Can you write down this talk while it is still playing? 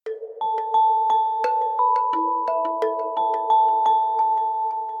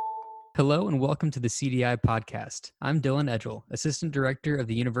Hello and welcome to the CDI podcast. I'm Dylan Edgell, Assistant Director of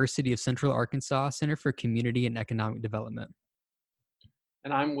the University of Central Arkansas Center for Community and Economic Development.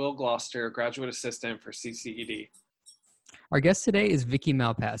 And I'm Will Gloucester, Graduate Assistant for CCED. Our guest today is Vicki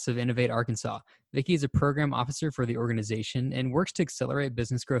Malpass of Innovate Arkansas. Vicki is a program officer for the organization and works to accelerate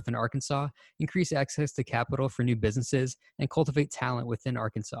business growth in Arkansas, increase access to capital for new businesses, and cultivate talent within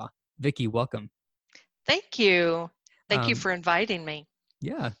Arkansas. Vicki, welcome. Thank you. Thank you for inviting me.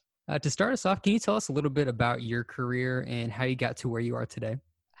 Yeah. To start us off, can you tell us a little bit about your career and how you got to where you are today?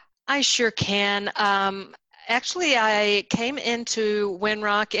 I sure can. Actually, I came into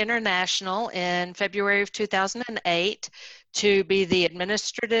Winrock International in February of 2008 to be the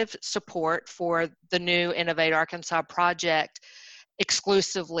administrative support for the new Innovate Arkansas project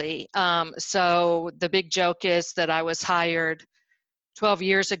exclusively. So the big joke is that I was hired 12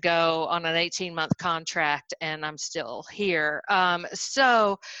 years ago on an 18-month contract, and I'm still here.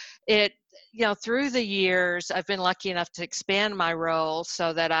 So it, through the years, I've been lucky enough to expand my role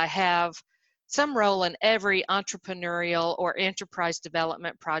so that I have some role in every entrepreneurial or enterprise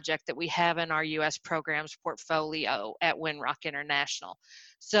development project that we have in our U.S. programs portfolio at Winrock International.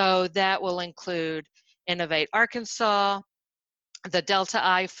 So that will include Innovate Arkansas, the Delta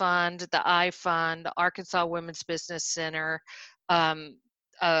I Fund, the I Fund, Arkansas Women's Business Center,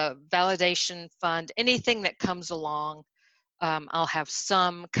 validation fund, anything that comes along, I'll have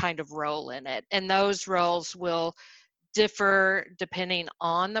some kind of role in it. And those roles will differ depending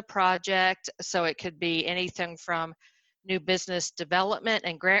on the project. So it could be anything from new business development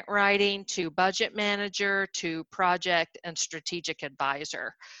and grant writing to budget manager to project and strategic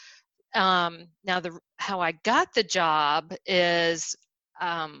advisor. Now, how I got the job is,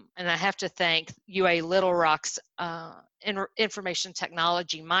 and I have to thank UA Little Rock's information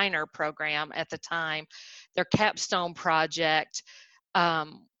technology minor program at the time. Their capstone project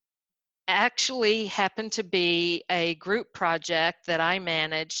actually happened to be a group project that I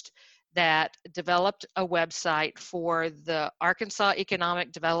managed that developed a website for the Arkansas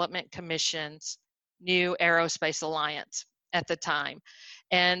Economic Development Commission's new Aerospace Alliance at the time.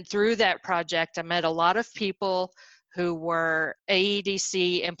 And through that project, I met a lot of people who were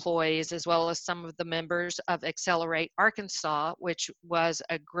AEDC employees, as well as some of the members of Accelerate Arkansas, which was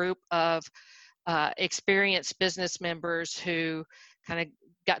a group of experienced business members who kind of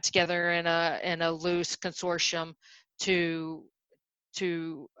got together in a loose consortium to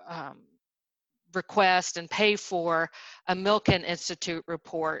request and pay for a Milken Institute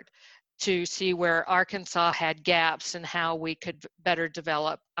report to see where Arkansas had gaps and how we could better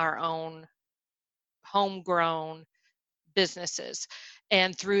develop our own homegrown businesses.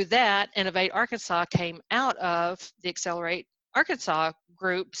 And through that, Innovate Arkansas came out of the Accelerate Arkansas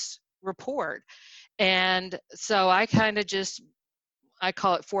group's report. And so I kind of I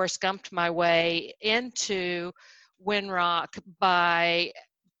call it Forrest Gumped my way into Winrock by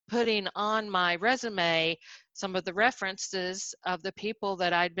putting on my resume some of the references of the people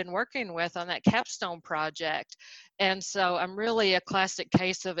that I'd been working with on that capstone project. And so I'm really a classic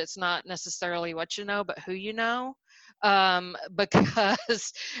case of it's not necessarily what you know, but who you know,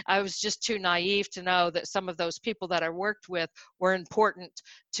 because I was just too naive to know that some of those people that I worked with were important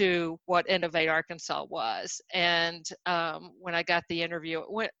to what Innovate Arkansas was. And when I got the interview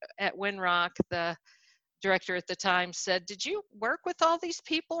at Winrock, the director at the time said, "Did you work with all these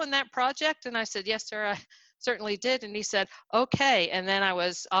people in that project?" And I said, "Yes, sir, I certainly did." And he said, "Okay." And then I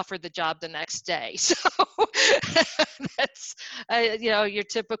was offered the job the next day. So that's, your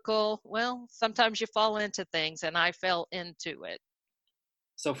typical, well, sometimes you fall into things, and I fell into it.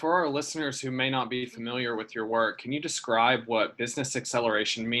 So for our listeners who may not be familiar with your work, can you describe what business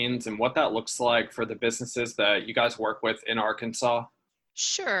acceleration means and what that looks like for the businesses that you guys work with in Arkansas?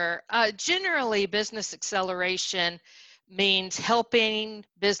 Sure. Generally, business acceleration means helping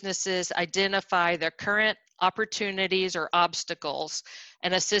businesses identify their current opportunities or obstacles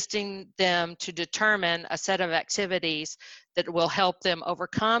and assisting them to determine a set of activities that will help them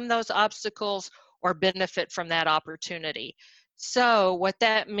overcome those obstacles or benefit from that opportunity. So what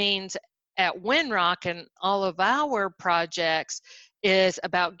that means at Winrock and all of our projects is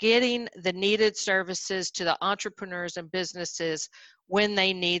about getting the needed services to the entrepreneurs and businesses when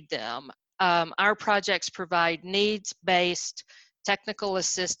they need them. Our projects provide needs-based technical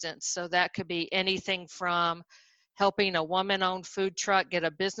assistance. So that could be anything from helping a woman-owned food truck get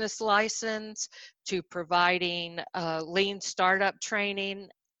a business license to providing lean startup training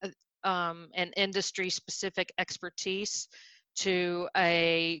and industry-specific expertise to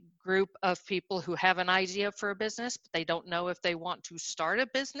a group of people who have an idea for a business, but they don't know if they want to start a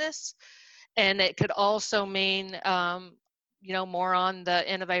business. And it could also mean more on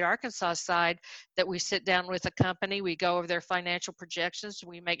the Innovate Arkansas side, that we sit down with a company, we go over their financial projections,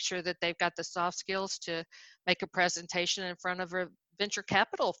 we make sure that they've got the soft skills to make a presentation in front of a venture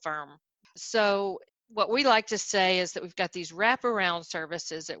capital firm. So what we like to say is that we've got these wraparound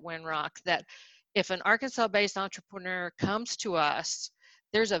services at Winrock that if an Arkansas-based entrepreneur comes to us,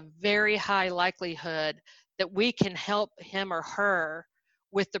 there's a very high likelihood that we can help him or her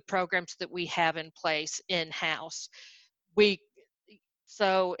with the programs that we have in place in-house.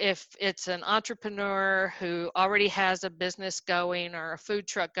 So if it's an entrepreneur who already has a business going or a food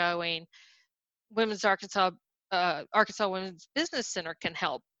truck going, Arkansas Women's Business Center can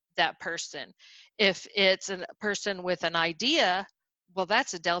help that person. If it's a person with an idea, well,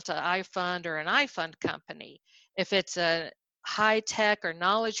 that's a Delta iFund or an iFund company. If it's a high-tech or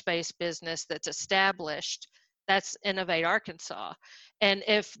knowledge-based business that's established, that's Innovate Arkansas. And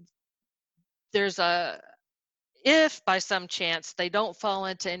if by some chance they don't fall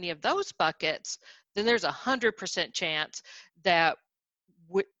into any of those buckets, then there's 100% chance that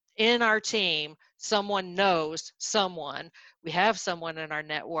in our team, someone knows someone. We have someone in our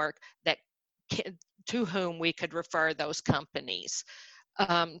network to whom we could refer those companies.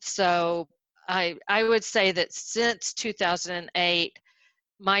 So I would say that since 2008,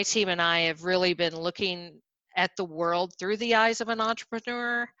 my team and I have really been looking at the world through the eyes of an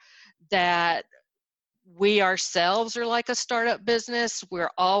entrepreneur, that we ourselves are like a startup business.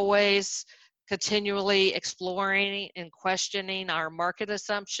 We're always continually exploring and questioning our market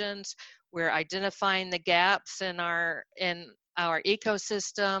assumptions. We're identifying the gaps in our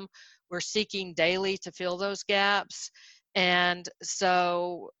ecosystem. We're seeking daily to fill those gaps. And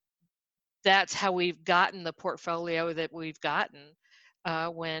so that's how we've gotten the portfolio that we've gotten.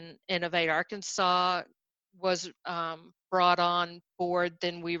 When Innovate Arkansas was brought on board,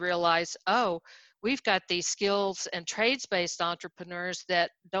 then we realized, we've got these skills and trades-based entrepreneurs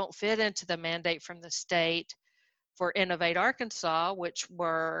that don't fit into the mandate from the state for Innovate Arkansas, which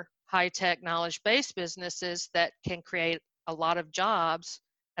were high-tech knowledge-based businesses that can create a lot of jobs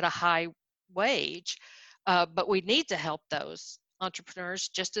at a high wage. But we need to help those entrepreneurs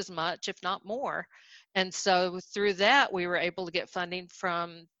just as much, if not more. And so through that, we were able to get funding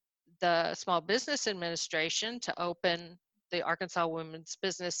from the Small Business Administration to open the Arkansas Women's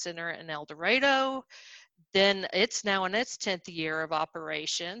Business Center in El Dorado. Then it's now in its 10th year of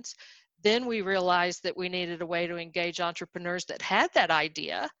operations. Then we realized that we needed a way to engage entrepreneurs that had that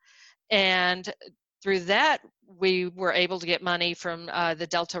idea. And through that, we were able to get money from the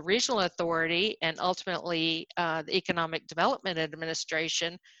Delta Regional Authority and ultimately the Economic Development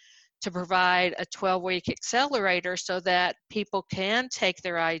Administration to provide a 12-week accelerator so that people can take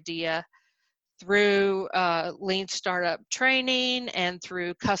their idea through lean startup training and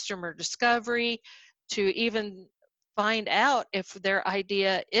through customer discovery to even find out if their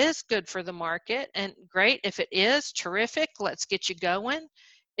idea is good for the market. And great, if it is, terrific, let's get you going.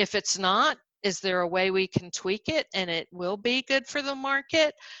 If it's not, is there a way we can tweak it and it will be good for the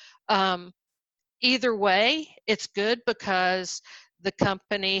market? Either way, it's good because the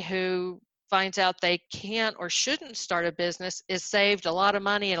company who finds out they can't or shouldn't start a business is saved a lot of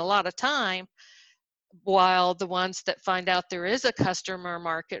money and a lot of time, while the ones that find out there is a customer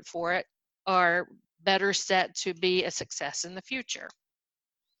market for it are better set to be a success in the future.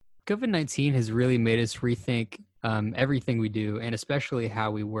 COVID-19 has really made us rethink everything we do, and especially how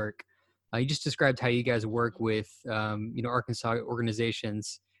we work. You just described how you guys work with Arkansas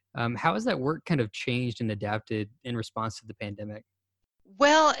organizations. How has that work kind of changed and adapted in response to the pandemic?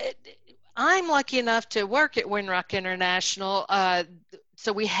 Well, I'm lucky enough to work at Winrock International,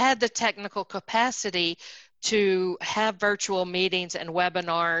 so we had the technical capacity to have virtual meetings and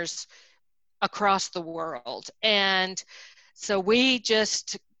webinars across the world. And so we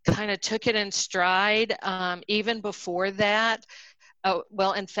just kind of took it in stride. Even before that,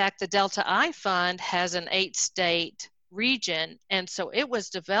 in fact, the Delta iFund has an 8-state region, and so it was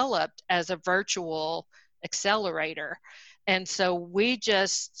developed as a virtual accelerator. And so we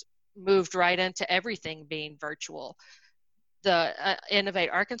just moved right into everything being virtual. The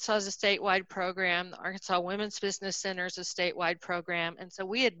Innovate Arkansas is a statewide program. The Arkansas Women's Business Center is a statewide program. And so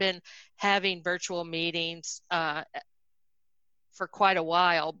we had been having virtual meetings for quite a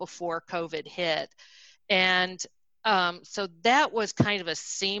while before COVID hit. And so that was kind of a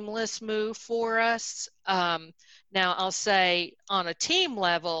seamless move for us. Now I'll say on a team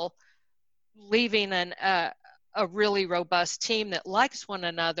level, leaving a really robust team that likes one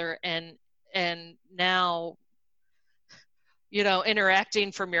another and now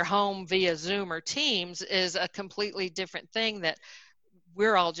interacting from your home via Zoom or Teams is a completely different thing that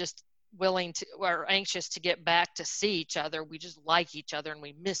we're all just willing to or anxious to get back to see each other. We just like each other and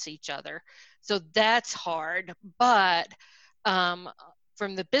we miss each other. So that's hard. But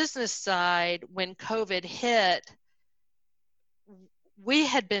from the business side, when COVID hit, we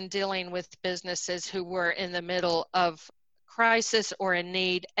had been dealing with businesses who were in the middle of crisis or in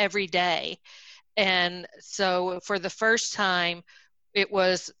need every day. And so for the first time, it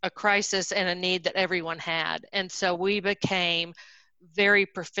was a crisis and a need that everyone had. And so we became very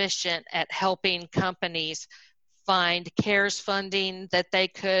proficient at helping companies find CARES funding that they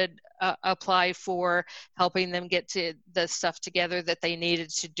could apply for, helping them get to the stuff together that they needed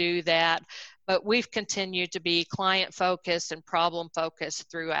to do that. But we've continued to be client focused and problem focused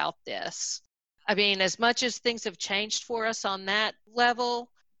throughout this. I mean, as much as things have changed for us on that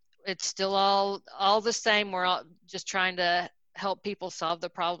level, it's still all the same. We're all just trying to help people solve the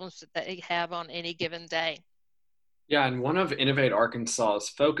problems that they have on any given day. Yeah, and one of Innovate Arkansas's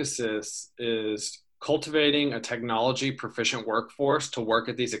focuses is cultivating a technology proficient workforce to work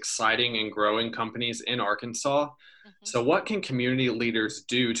at these exciting and growing companies in Arkansas. So what can community leaders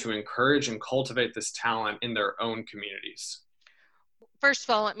do to encourage and cultivate this talent in their own communities? First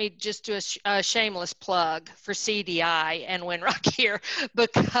of all, let me just do a shameless plug for CDI and Winrock here,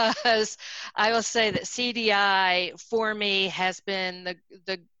 because I will say that CDI for me has been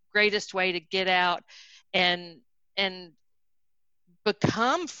the greatest way to get out and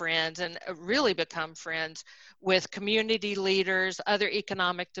become friends, and really become friends with community leaders, other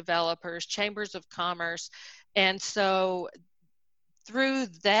economic developers, chambers of commerce. And so through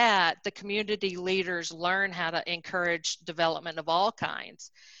that, the community leaders learn how to encourage development of all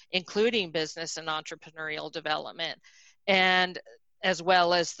kinds, including business and entrepreneurial development, and as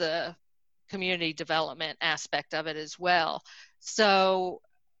well as the community development aspect of it as well. So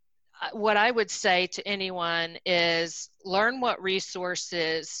what I would say to anyone is learn what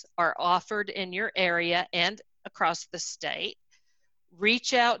resources are offered in your area and across the state.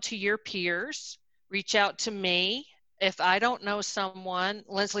 Reach out to your peers, reach out to me. If I don't know someone,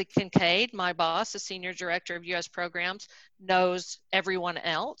 Leslie Kincaid, my boss, the Senior Director of U.S. Programs, knows everyone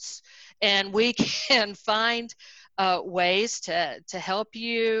else. And we can find ways to help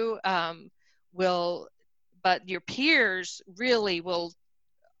you. But your peers really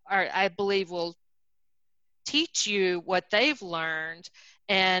I believe will teach you what they've learned.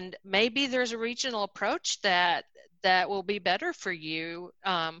 And maybe there's a regional approach that will be better for you.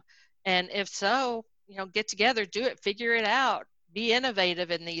 And if so, get together, do it, figure it out, be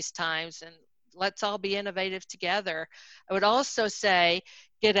innovative in these times, and let's all be innovative together. I would also say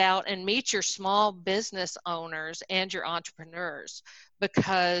get out and meet your small business owners and your entrepreneurs,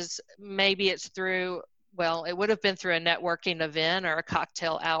 because maybe it's through, well, it would have been through a networking event or a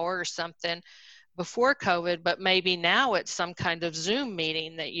cocktail hour or something before COVID, but maybe now it's some kind of Zoom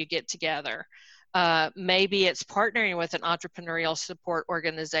meeting that you get together. Maybe it's partnering with an entrepreneurial support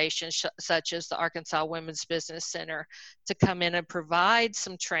organization such as the Arkansas Women's Business Center to come in and provide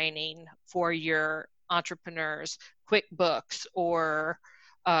some training for your entrepreneurs, QuickBooks, or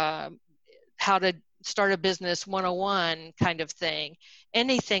how to start a business 101 kind of thing,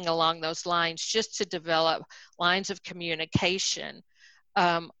 anything along those lines, just to develop lines of communication.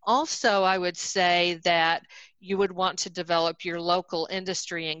 Also, I would say that you would want to develop your local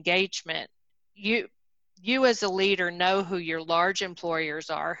industry engagement. You as a leader know who your large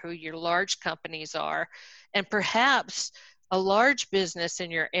employers are, who your large companies are, and perhaps a large business in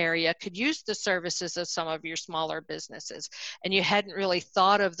your area could use the services of some of your smaller businesses, and you hadn't really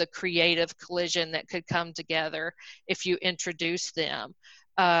thought of the creative collision that could come together if you introduce them.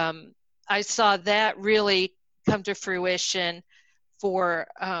 I saw that really come to fruition for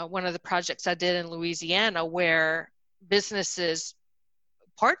one of the projects I did in Louisiana, where businesses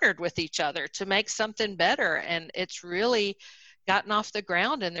partnered with each other to make something better, and it's really gotten off the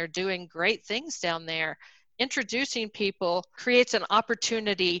ground, and they're doing great things down there. Introducing people creates an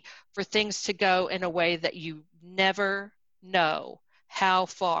opportunity for things to go in a way that you never know how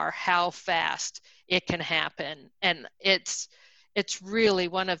far, how fast it can happen. And it's really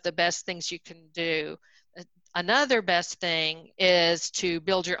one of the best things you can do. Another best thing is to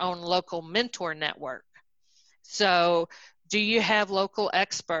build your own local mentor network. So do you have local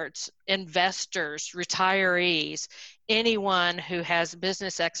experts, investors, retirees, anyone who has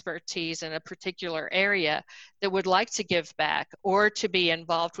business expertise in a particular area that would like to give back or to be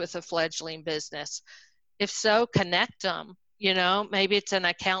involved with a fledgling business? If so, connect them. Maybe it's an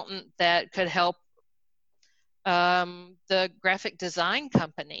accountant that could help the graphic design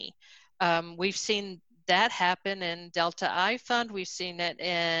company. We've seen that happen in Delta I Fund. We've seen it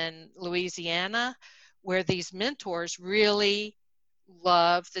in Louisiana, where these mentors really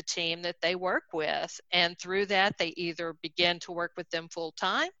love the team that they work with. And through that, they either begin to work with them full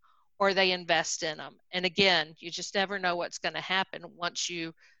time or they invest in them. And again, you just never know what's going to happen once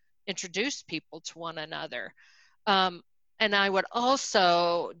you introduce people to one another. And I would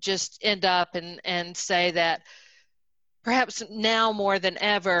also just end up and say that perhaps now more than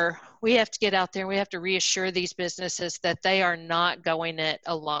ever, we have to get out there and we have to reassure these businesses that they are not going it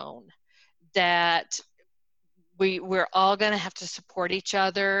alone, that we're all going to have to support each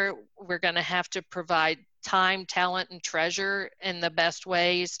other. We're going to have to provide time, talent, and treasure in the best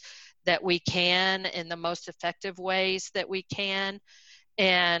ways that we can, in the most effective ways that we can.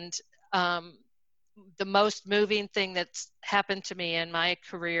 And the most moving thing that's happened to me in my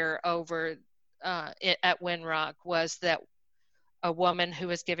career over at Winrock was that a woman who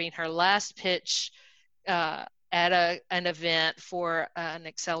was giving her last pitch at an event for an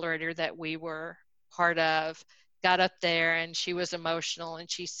accelerator that we were part of got up there and she was emotional and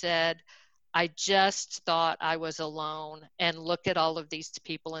she said, I just thought I was alone, and look at all of these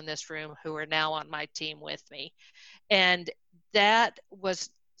people in this room who are now on my team with me. And that was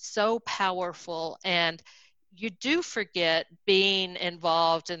so powerful. And you do forget, being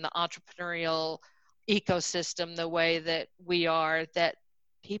involved in the entrepreneurial ecosystem the way that we are, that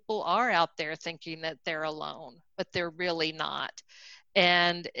people are out there thinking that they're alone, but they're really not.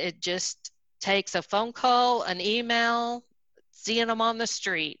 And it just takes a phone call, an email, seeing them on the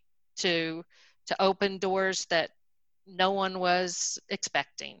street to open doors that no one was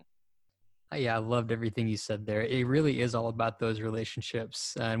expecting. Yeah, I loved everything you said there. It really is all about those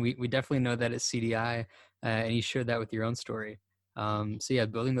relationships. And we definitely know that at CDI, and you shared that with your own story. So yeah,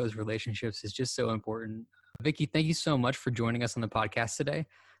 building those relationships is just so important. Vicki, thank you so much for joining us on the podcast today.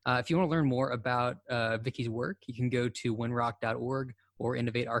 If you want to learn more about Vicki's work, you can go to winrock.org or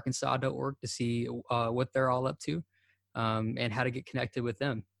innovatearkansas.org to see what they're all up to and how to get connected with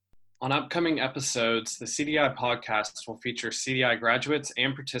them. On upcoming episodes, the CDI podcast will feature CDI graduates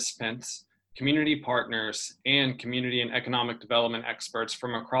and participants, community partners, and community and economic development experts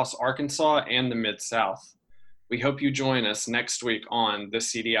from across Arkansas and the Mid-South. We hope you join us next week on the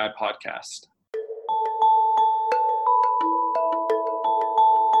CDI podcast.